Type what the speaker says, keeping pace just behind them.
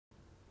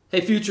Hey,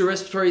 future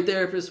respiratory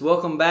therapists,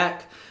 welcome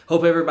back.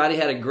 Hope everybody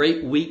had a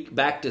great week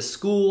back to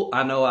school.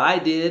 I know I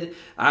did.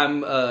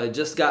 I'm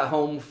just got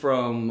home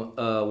from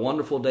a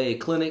wonderful day at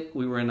clinic.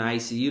 We were in the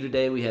ICU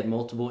today. We had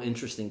multiple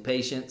interesting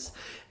patients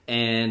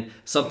and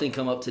something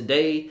come up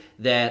today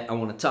that I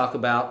want to talk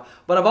about.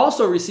 But I've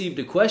also received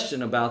a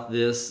question about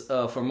this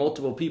from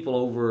multiple people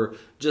over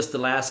just the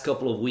last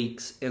couple of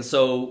weeks. And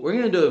so we're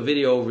going to do a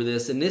video over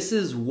this. And this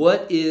is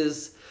what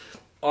is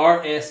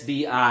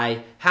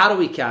RSBI, how do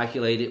we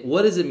calculate it,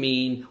 what does it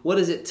mean, what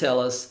does it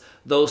tell us,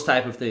 those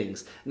type of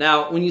things.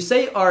 Now, when you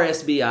say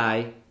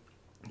RSBI,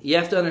 you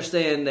have to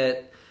understand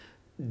that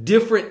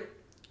different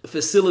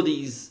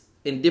facilities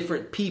and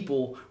different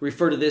people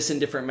refer to this in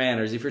different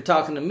manners. If you're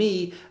talking to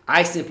me,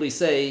 I simply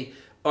say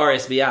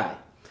RSBI.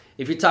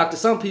 If you talk to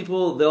some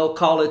people, they'll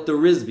call it the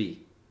RSBI.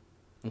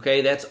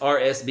 Okay, that's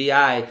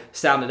RSBI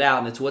sounded out,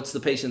 and it's what's the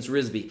patient's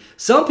RSBI.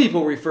 Some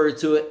people refer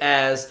to it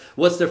as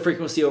what's their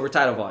frequency over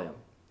tidal volume.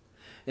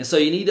 And so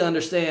you need to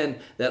understand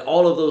that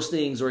all of those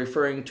things are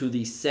referring to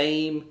the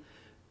same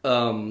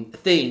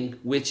thing,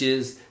 which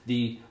is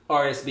the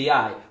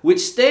RSBI,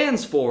 which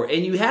stands for,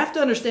 and you have to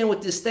understand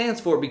what this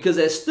stands for, because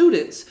as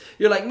students,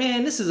 you're like,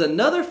 man, this is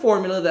another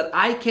formula that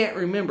I can't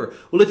remember.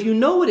 Well, if you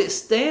know what it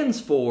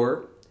stands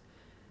for,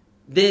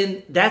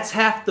 then that's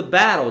half the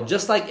battle,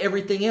 just like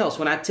everything else.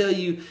 When I tell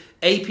you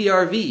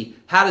APRV,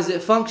 how does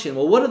it function?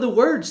 Well, what do the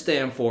words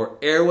stand for?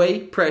 Airway,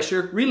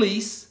 pressure,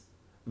 release,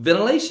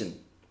 ventilation.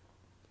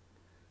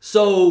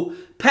 So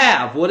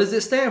PAV, what does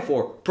it stand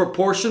for?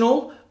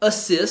 Proportional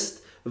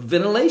assist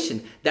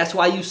ventilation. That's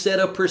why you set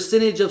a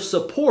percentage of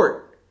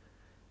support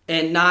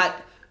and not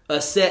a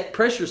set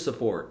pressure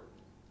support.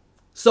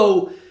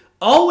 So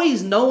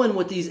always knowing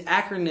what these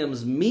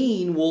acronyms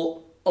mean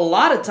will a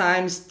lot of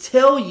times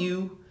tell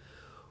you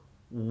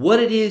what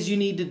it is you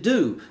need to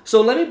do.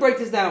 So let me break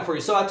this down for you.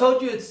 So I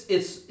told you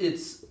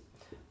it's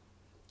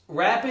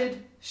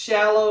rapid,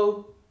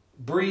 shallow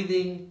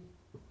breathing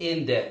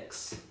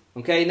index.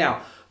 Okay,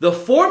 now the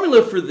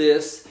formula for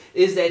this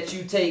is that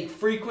you take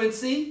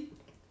frequency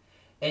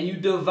and you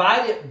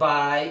divide it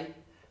by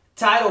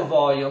tidal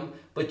volume,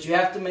 but you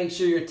have to make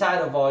sure your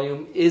tidal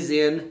volume is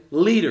in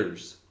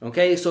liters.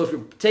 Okay, so if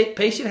your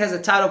patient has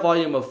a tidal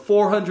volume of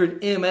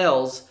 400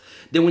 mLs,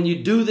 then when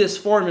you do this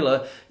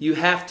formula, you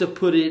have to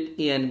put it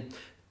in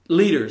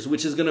liters,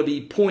 which is going to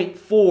be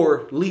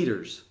 0.4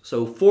 liters.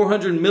 So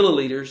 400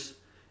 milliliters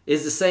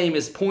is the same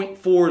as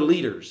 0.4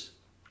 liters.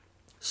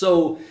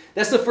 So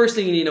that's the first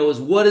thing you need to know is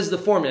what is the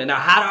formula. Now,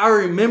 how do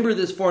I remember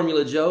this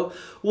formula, Joe?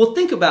 Well,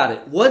 think about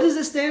it. What does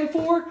it stand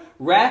for?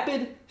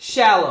 Rapid,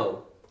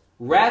 shallow.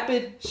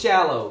 Rapid,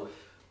 shallow.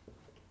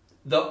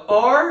 The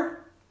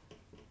R,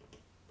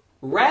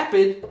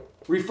 rapid,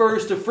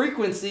 refers to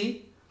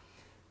frequency.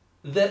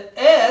 The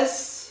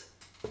S,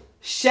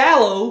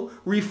 shallow,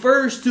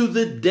 refers to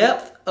the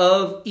depth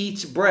of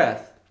each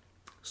breath.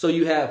 So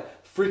you have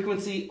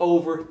frequency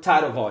over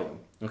tidal volume.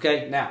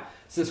 Okay, now,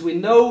 since we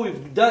know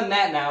we've done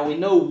that now, we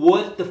know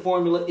what the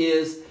formula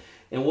is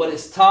and what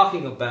it's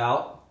talking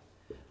about,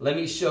 let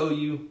me show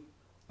you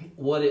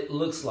what it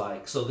looks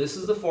like. So this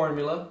is the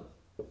formula.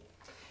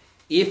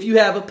 If you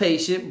have a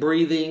patient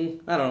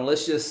breathing, I don't know,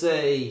 let's just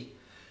say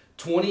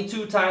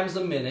 22 times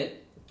a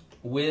minute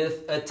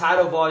with a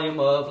tidal volume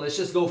of, let's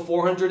just go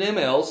 400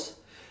 mLs,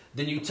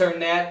 then you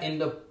turn that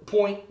into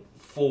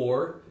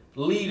 0.4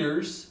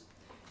 liters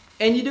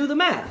and you do the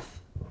math.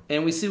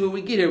 And we see what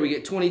we get here. We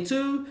get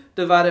 22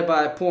 divided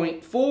by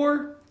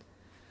 0.4.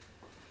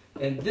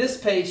 And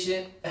this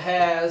patient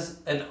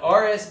has an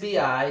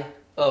RSBI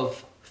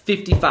of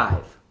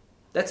 55.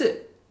 That's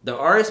it. The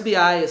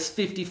RSBI is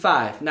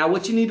 55. Now,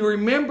 what you need to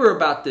remember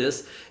about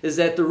this is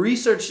that the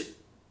research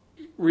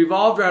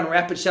revolved around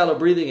rapid shallow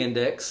breathing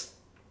index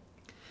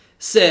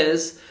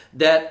says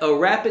that a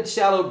rapid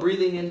shallow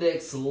breathing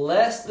index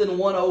less than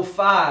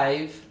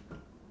 105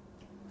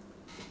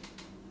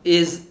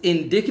 is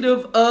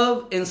indicative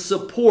of and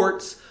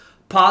supports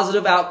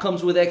positive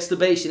outcomes with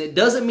extubation. It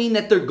doesn't mean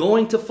that they're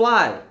going to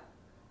fly.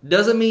 It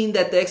doesn't mean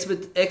that the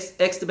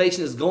extubation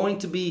is going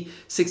to be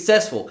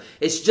successful.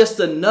 It's just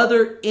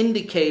another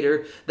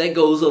indicator that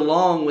goes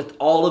along with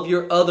all of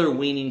your other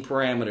weaning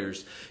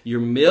parameters. Your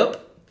MIP,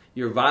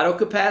 your vital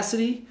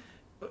capacity,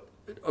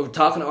 we're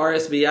talking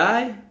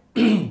RSBI.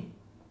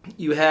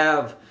 You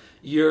have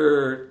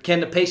can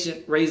the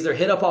patient raise their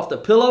head up off the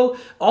pillow?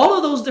 All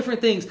of those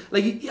different things.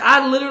 Like,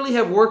 I literally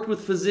have worked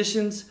with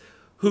physicians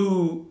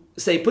who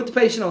say, put the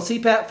patient on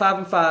CPAP 5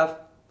 and 5,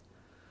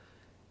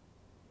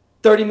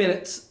 30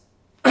 minutes.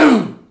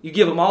 You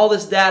give them all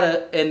this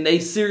data and they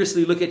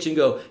seriously look at you and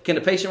go, can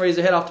the patient raise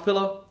their head off the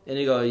pillow? And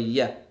you go,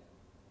 yeah,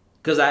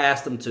 because I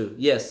asked them to.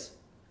 Yes.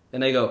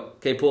 And they go,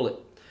 okay, pull it.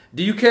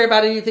 Do you care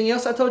about anything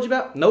else I told you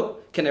about?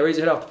 Nope. Can they raise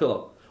their head off the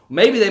pillow?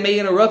 Maybe they may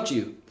interrupt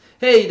you.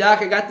 Hey,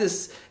 doc, I got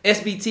this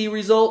SBT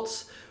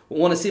results.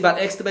 Want to see about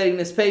extubating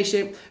this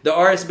patient. The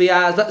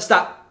RSBI is,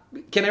 stop.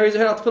 Can I raise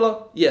your head off the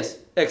pillow? Yes,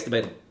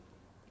 extubating.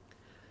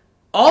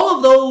 All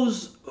of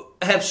those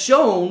have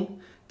shown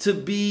to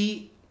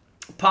be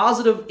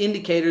positive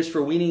indicators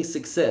for weaning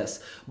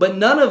success, but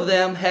none of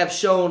them have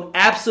shown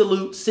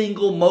absolute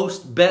single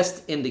most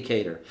best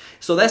indicator.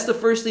 So that's the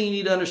first thing you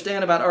need to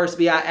understand about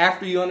RSBI.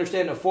 After you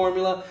understand the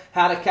formula,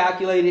 how to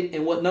calculate it,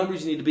 and what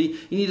numbers you need to be,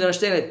 you need to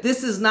understand that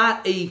this is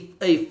not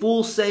a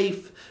full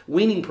safe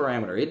weaning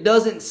parameter. It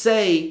doesn't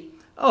say,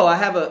 oh, I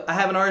have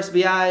an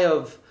RSBI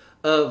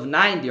of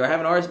 90 or I have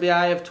an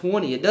RSBI of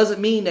 20. It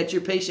doesn't mean that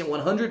your patient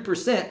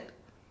 100%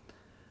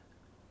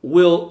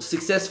 will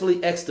successfully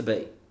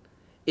extubate.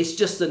 It's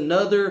just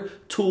another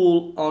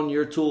tool on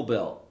your tool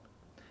belt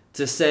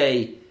to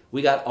say,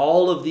 we got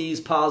all of these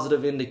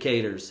positive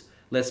indicators.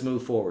 Let's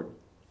move forward.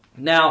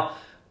 Now,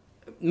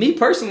 me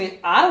personally,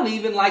 I don't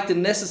even like to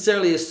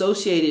necessarily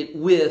associate it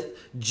with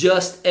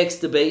just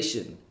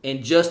extubation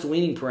and just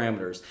weaning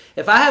parameters.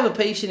 If I have a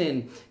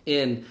patient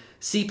in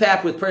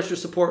CPAP with pressure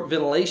support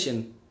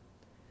ventilation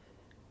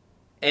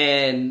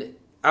and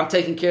I'm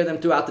taking care of them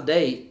throughout the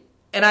day,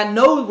 and I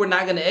know we're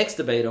not going to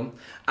extubate them,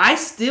 I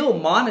still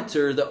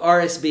monitor the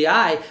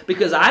RSBI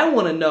because I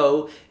want to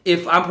know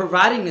if I'm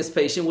providing this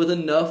patient with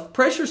enough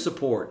pressure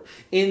support.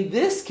 In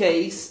this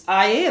case,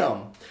 I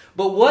am.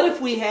 But what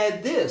if we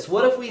had this?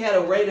 What if we had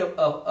a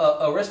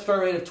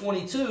respiratory rate of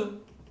 22?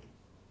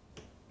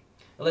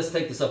 Let's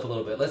take this up a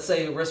little bit. Let's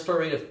say a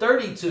respiratory rate of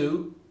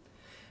 32,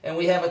 and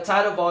we have a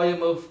tidal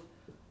volume of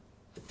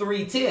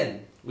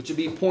 310, which would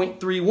be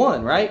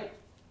 0.31, right?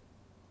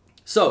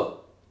 So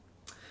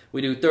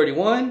we do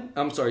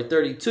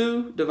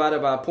 32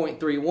 divided by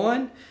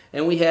 0.31,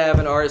 and we have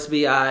an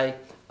RSBI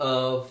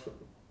of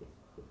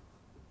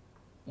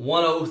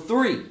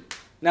 103.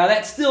 Now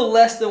that's still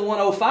less than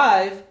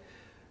 105,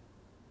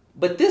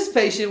 but this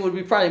patient would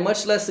be probably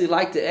much less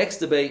likely to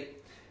extubate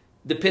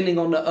depending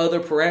on the other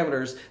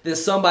parameters than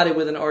somebody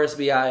with an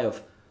RSBI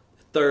of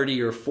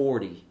 30 or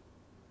 40.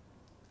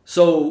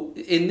 So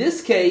in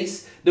this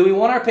case, do we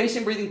want our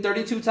patient breathing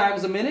 32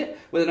 times a minute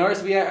with an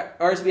RSBI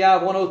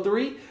of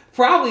 103?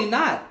 Probably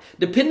not.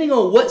 Depending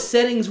on what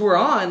settings we're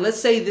on, let's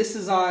say this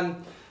is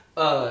on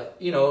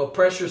a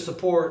pressure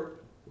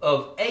support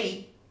of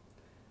 8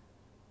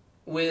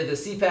 with a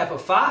CPAP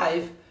of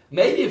 5.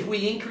 Maybe if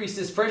we increase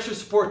this pressure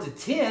support to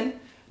 10,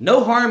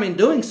 no harm in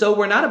doing so.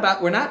 We're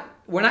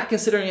not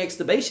considering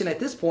extubation at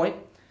this point.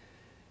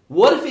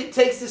 What if it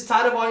takes this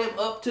tidal volume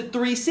up to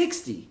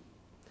 360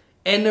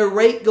 and the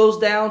rate goes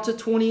down to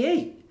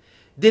 28?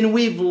 Then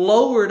we've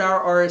lowered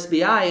our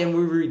RSBI and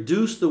we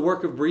reduced the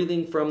work of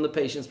breathing from the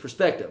patient's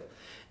perspective.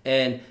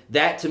 And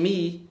that to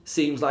me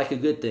seems like a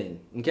good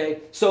thing.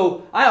 Okay?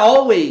 So I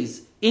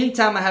always,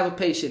 anytime I have a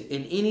patient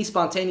in any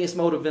spontaneous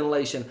mode of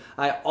ventilation,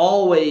 I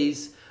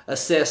always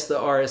assess the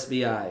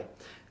RSBI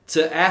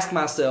to ask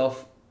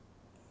myself,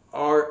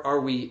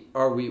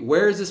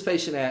 where is this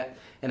patient at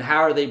and how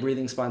are they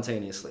breathing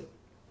spontaneously?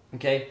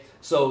 Okay?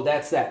 So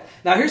that's that.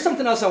 Now here's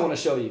something else I want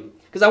to show you,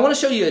 because I want to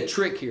show you a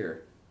trick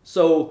here.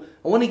 So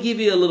I want to give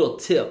you a little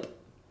tip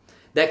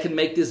that can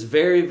make this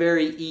very,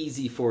 very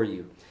easy for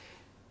you.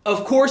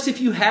 Of course,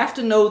 if you have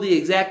to know the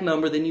exact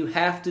number, then you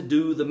have to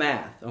do the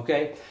math,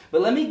 okay?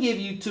 But let me give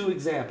you two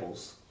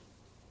examples,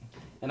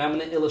 and I'm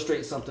going to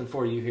illustrate something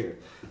for you here.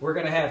 We're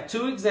going to have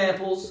two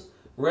examples,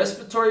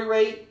 respiratory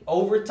rate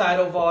over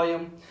tidal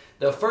volume.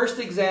 The first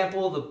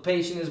example, the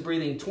patient is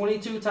breathing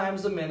 22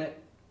 times a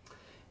minute,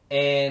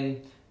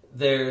 and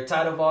their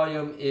tidal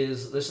volume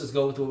is, let's just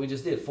go with what we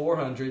just did,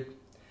 400.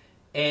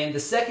 And the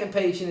second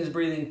patient is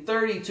breathing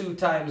 32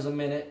 times a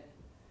minute,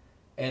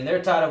 and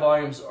their tidal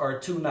volumes are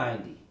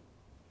 290.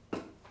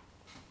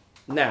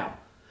 Now,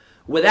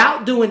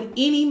 without doing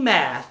any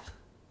math,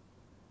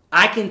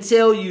 I can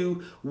tell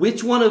you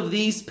which one of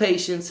these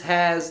patients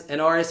has an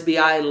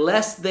RSBI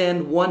less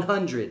than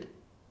 100.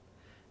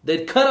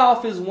 The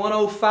cutoff is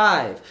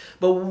 105.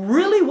 But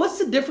really, what's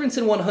the difference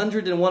in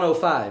 100 and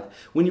 105?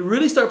 When you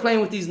really start playing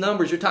with these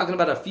numbers, you're talking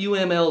about a few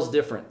mLs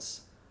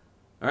difference.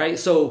 All right,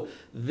 so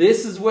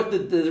this is what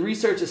the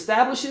research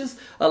establishes.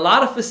 A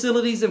lot of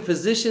facilities and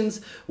physicians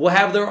will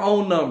have their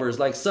own numbers.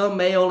 Like some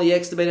may only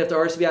extubate if the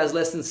RSBI is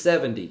less than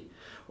 70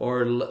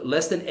 or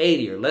less than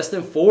 80 or less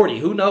than 40.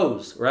 Who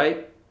knows,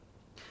 right?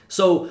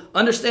 So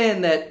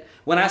understand that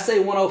when I say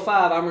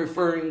 105, I'm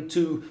referring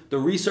to the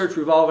research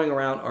revolving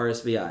around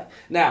RSBI.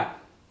 Now,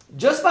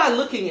 just by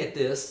looking at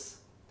this,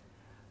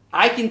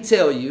 I can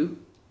tell you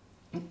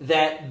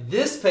that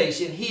this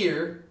patient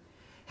here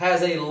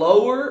has a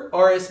lower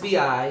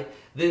RSBI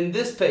than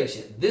this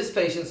patient. This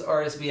patient's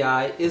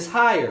RSBI is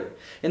higher.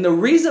 And the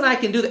reason I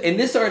can do that, and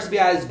this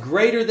RSBI is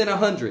greater than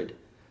 100.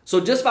 So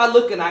just by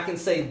looking, I can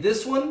say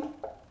this one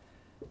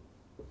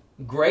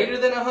greater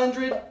than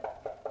 100,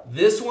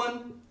 this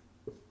one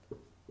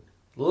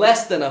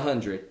less than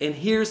 100. And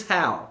here's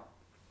how.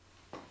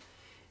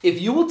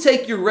 If you will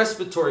take your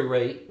respiratory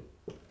rate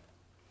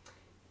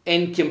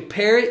and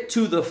compare it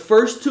to the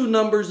first two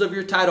numbers of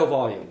your tidal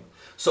volume.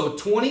 So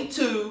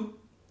 22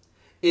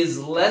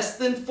 is less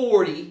than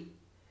 40,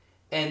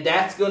 and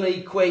that's going to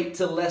equate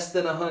to less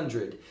than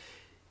 100.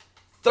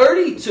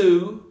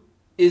 32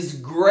 is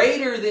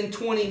greater than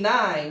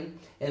 29,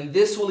 and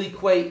this will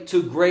equate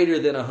to greater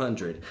than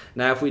 100.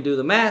 Now, if we do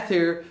the math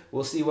here,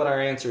 we'll see what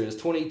our answer is.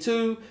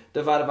 22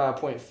 divided by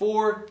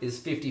 0.4 is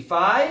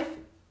 55,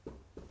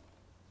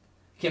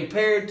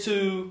 compared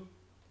to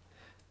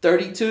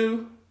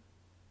 32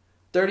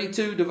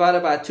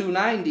 divided by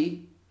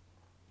 290,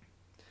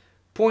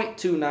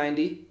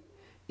 0.290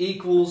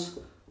 equals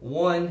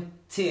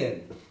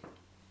 110.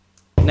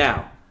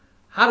 Now,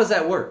 how does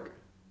that work?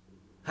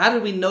 How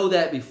did we know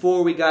that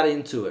before we got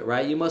into it,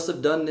 right? You must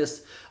have done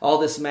all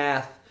this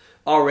math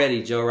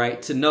already, Joe, right?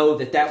 To know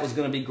that that was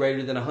going to be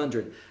greater than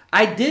 100.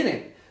 I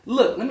didn't.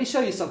 Look, let me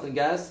show you something,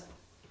 guys.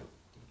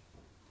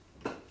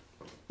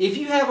 If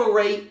you have a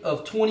rate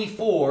of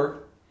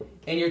 24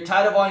 and your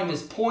tidal volume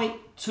is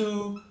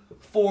 0.240,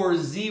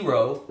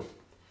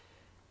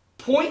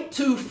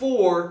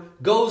 0.24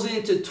 goes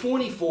into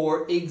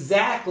 24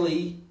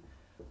 exactly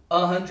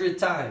 100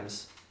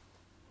 times.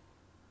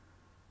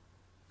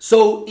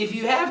 So if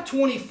you have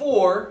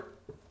 24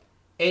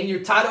 and your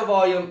tidal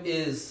volume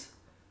is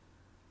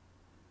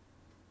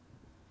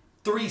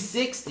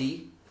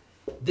 360,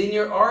 then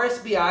your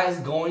RSBI is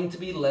going to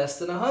be less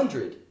than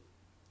 100.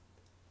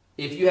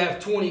 If you have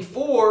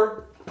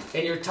 24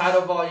 and your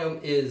tidal volume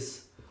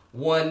is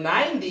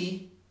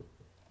 190,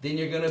 then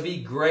you're going to be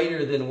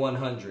greater than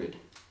 100.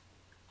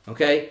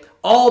 Okay?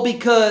 All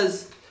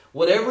because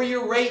whatever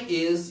your rate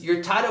is,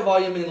 your tidal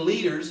volume in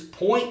liters,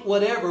 point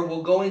whatever,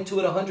 will go into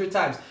it 100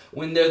 times.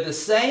 When they're the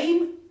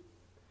same,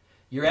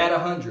 you're at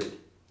 100.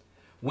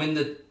 When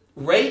the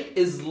rate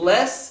is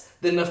less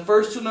than the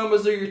first two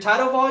numbers of your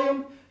tidal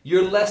volume,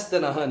 you're less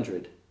than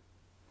 100.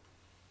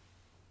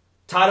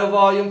 Tidal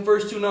volume,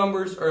 first two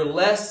numbers are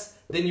less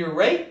than your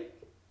rate,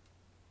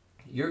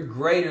 you're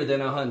greater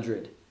than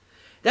 100.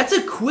 That's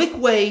a quick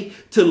way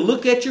to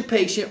look at your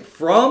patient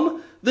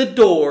from the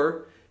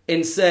door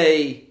and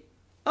say,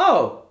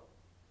 oh,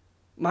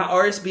 my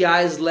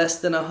RSBI is less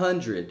than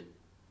 100.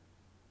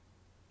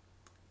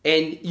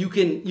 And you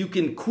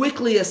can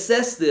quickly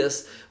assess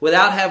this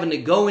without having to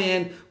go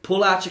in,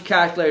 pull out your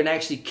calculator, and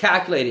actually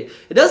calculate it.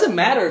 It doesn't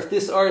matter if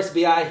this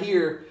RSBI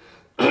here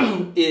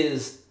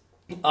is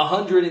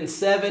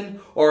 107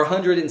 or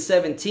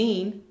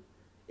 117.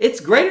 It's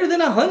greater than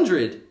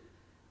 100.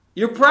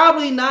 You're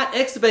probably not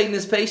extubating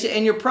this patient,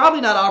 and you're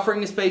probably not offering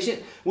this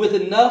patient with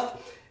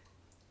enough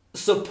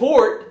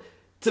support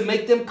to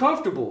make them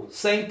comfortable.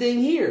 Same thing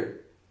here.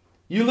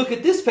 You look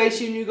at this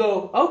patient and you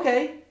go,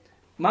 okay,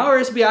 my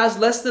RSBI is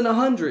less than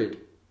 100.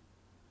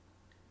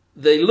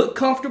 They look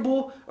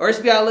comfortable,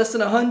 RSBI less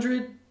than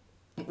 100.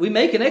 We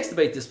may can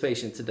extubate this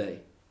patient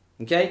today.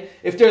 Okay?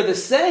 If they're the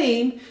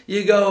same,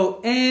 you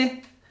go,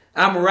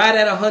 I'm right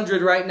at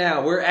 100 right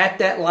now. We're at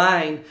that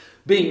line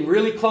being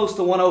really close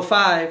to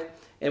 105,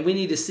 and we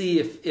need to see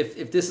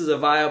if this is a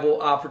viable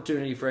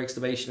opportunity for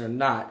extubation or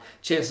not.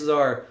 Chances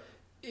are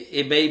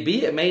it may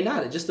be, it may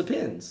not. It just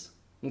depends.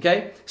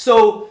 Okay?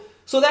 So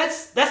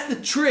that's the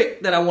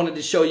trick that I wanted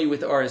to show you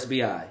with the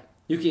RSBI.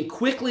 You can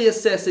quickly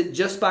assess it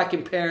just by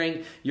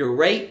comparing your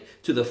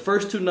rate to the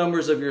first two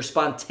numbers of your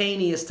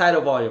spontaneous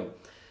tidal volume.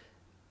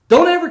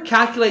 Don't ever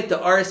calculate the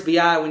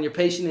RSBI when your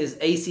patient is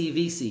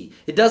ACVC.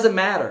 It doesn't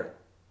matter.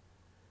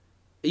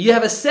 You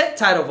have a set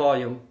tidal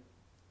volume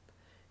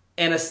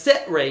and a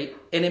set rate,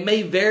 and it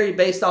may vary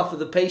based off of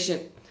the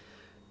patient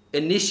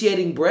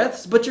initiating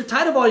breaths, but your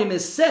tidal volume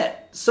is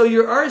set. So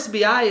your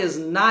RSBI is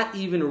not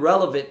even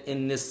relevant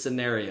in this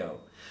scenario.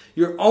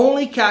 You're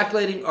only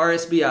calculating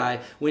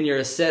RSBI when you're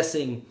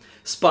assessing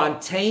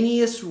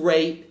spontaneous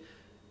rate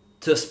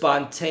to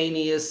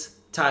spontaneous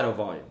tidal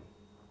volume.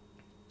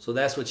 So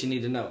that's what you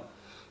need to know.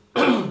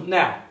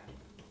 Now,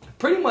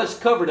 pretty much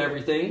covered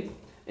everything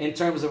in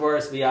terms of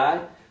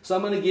RSBI. So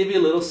I'm going to give you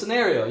a little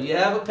scenario. You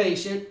have a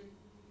patient.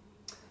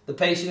 The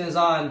patient is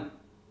on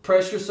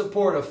pressure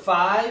support of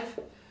 5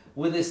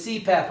 with a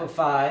CPAP of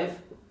 5.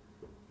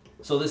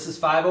 So this is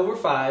 5 over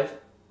 5.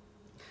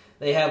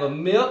 They have a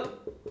MIP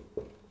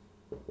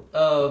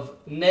of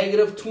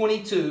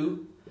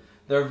 -22.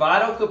 Their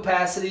vital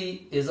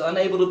capacity is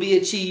unable to be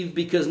achieved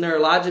because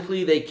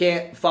neurologically they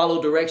can't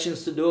follow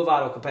directions to do a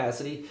vital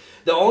capacity.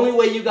 The only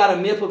way you got a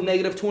MIP of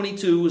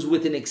 -22 was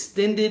with an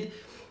extended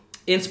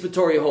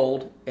inspiratory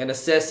hold and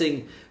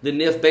assessing the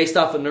NIF based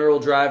off of neural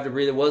drive to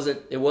breathe. It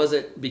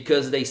wasn't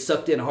because they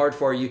sucked in hard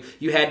for you.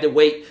 You had to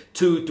wait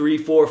 2, 3,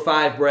 4,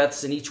 5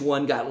 breaths, and each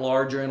one got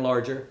larger and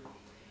larger.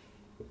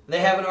 They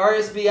have an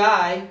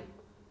RSBI.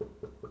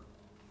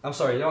 I'm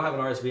sorry, they don't have an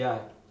RSBI.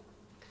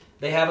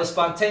 They have a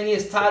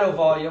spontaneous tidal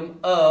volume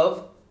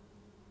of,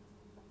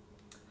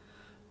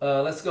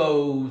 let's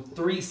go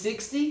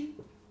 360.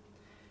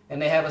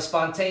 And they have a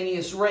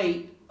spontaneous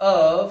rate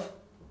of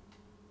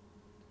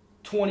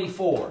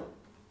 24.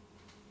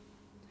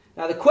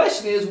 Now the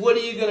question is, what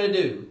are you going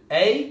to do?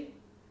 A,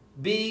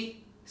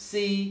 B,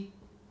 C,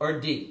 or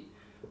D?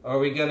 Are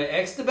we going to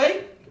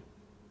extubate?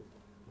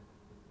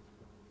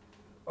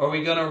 Are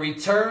we going to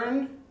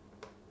return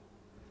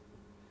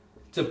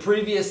to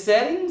previous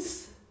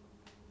settings?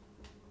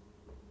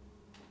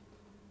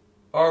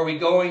 Are we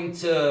going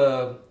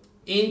to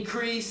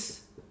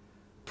increase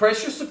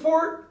pressure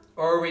support?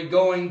 or are we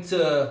going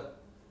to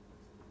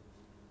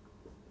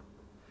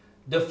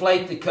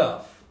deflate the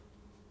cuff?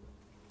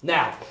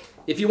 Now,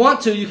 if you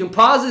want to, you can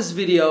pause this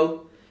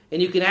video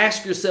and you can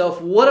ask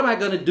yourself, what am I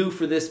going to do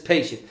for this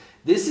patient?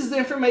 This is the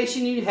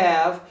information you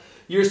have.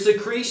 Your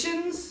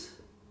secretions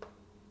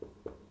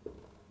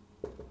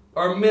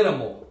are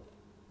minimal.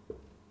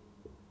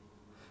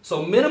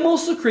 So minimal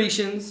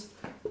secretions,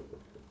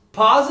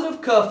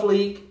 positive cuff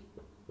leak,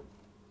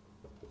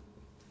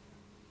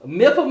 a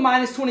MIP of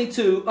minus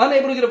 22,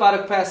 unable to get a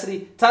vital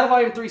capacity, tidal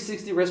volume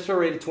 360,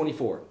 respiratory rate of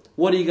 24.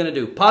 What are you going to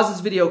do? Pause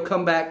this video,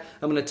 come back.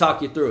 I'm going to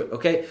talk you through it,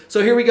 okay?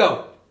 So here we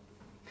go.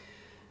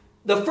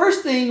 The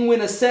first thing when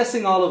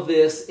assessing all of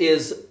this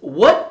is,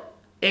 what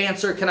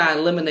answer can I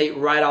eliminate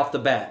right off the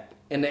bat?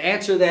 And the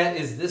answer to that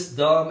is this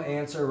dumb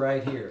answer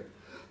right here.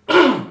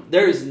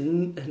 There is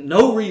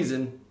no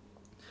reason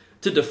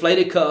to deflate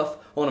a cuff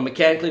on a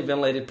mechanically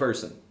ventilated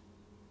person.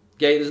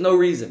 Okay, there's no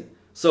reason.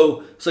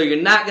 So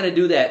you're not going to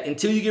do that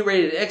until you get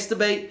ready to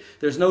extubate.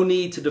 There's no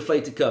need to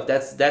deflate the cuff.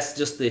 That's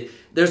just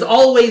there's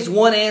always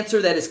one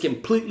answer that is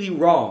completely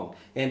wrong,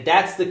 and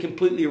that's the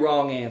completely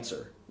wrong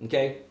answer.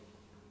 Okay.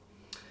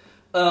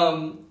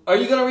 Are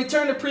you going to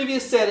return to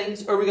previous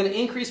settings, or are we going to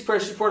increase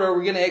pressure support, or are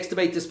we going to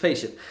extubate this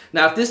patient?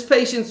 Now, if this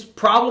patient's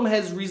problem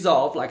has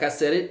resolved, like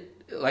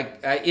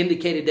I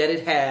indicated that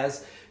it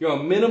has, you're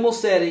on minimal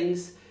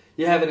settings.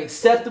 You have an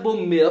acceptable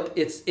MIP.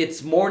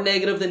 It's more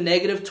negative than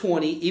negative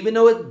 20. Even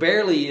though it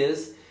barely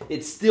is,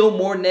 it's still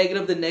more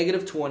negative than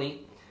negative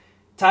 20.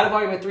 Tidal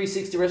volume at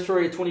 360,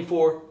 respiratory at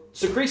 24.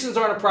 Secretions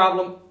aren't a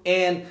problem,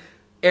 and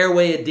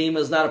airway edema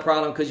is not a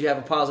problem because you have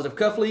a positive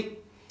cuff leak.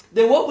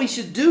 Then what we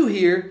should do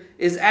here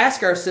is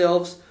ask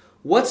ourselves,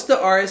 what's the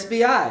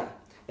RSBI?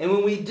 And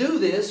when we do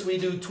this, we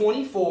do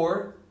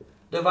 24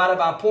 divided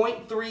by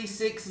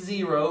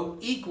 0.360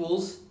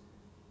 equals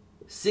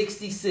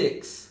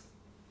 66.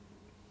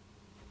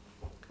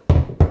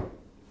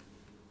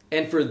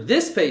 And for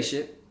this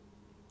patient,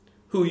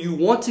 who you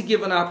want to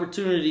give an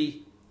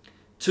opportunity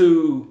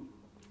to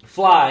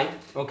fly,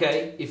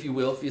 okay, if you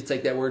will, if you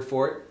take that word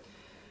for it,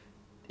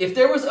 if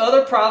there was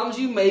other problems,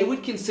 you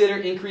would consider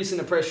increasing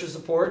the pressure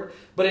support.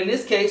 But in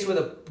this case, with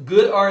a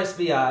good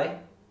RSBI,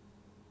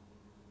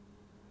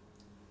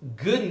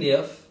 good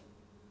NIF,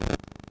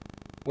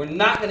 we're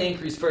not going to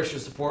increase pressure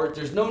support.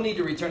 There's no need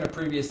to return to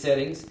previous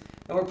settings.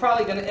 And we're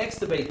probably going to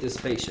extubate this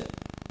patient.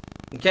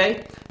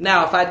 Okay?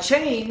 Now, if I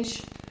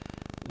change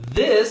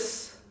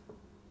this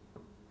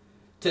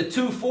to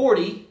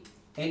 240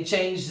 and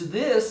change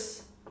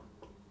this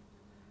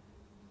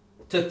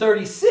to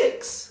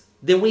 36,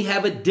 then we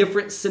have a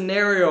different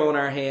scenario on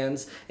our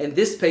hands, and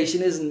this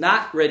patient is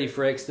not ready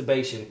for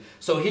extubation.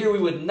 So here we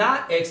would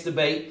not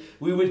extubate.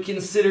 We would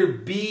consider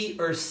B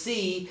or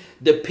C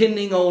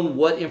depending on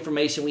what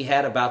information we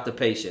had about the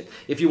patient.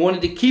 If you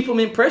wanted to keep them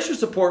in pressure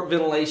support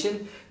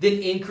ventilation,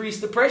 then increase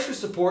the pressure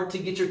support to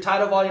get your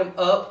tidal volume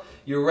up.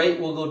 Your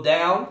rate will go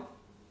down.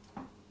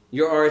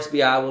 Your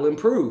RSBI will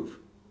improve.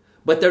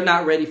 But they're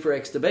not ready for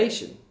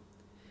extubation.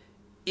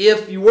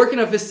 If you work in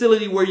a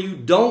facility where you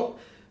don't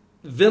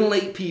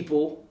ventilate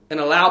people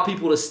and allow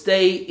people to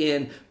stay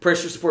in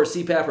pressure support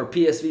CPAP or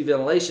PSV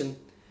ventilation,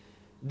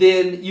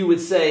 then you would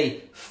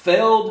say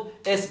failed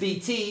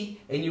SBT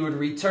and you would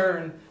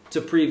return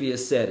to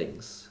previous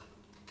settings.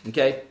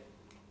 Okay?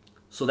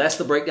 So that's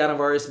the breakdown of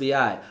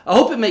RSBI. I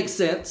hope it makes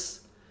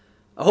sense.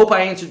 I hope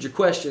I answered your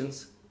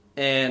questions,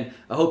 and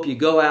I hope you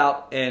go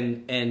out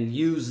and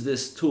use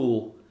this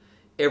tool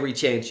every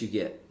chance you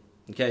get.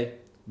 Okay?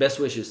 Best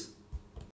wishes.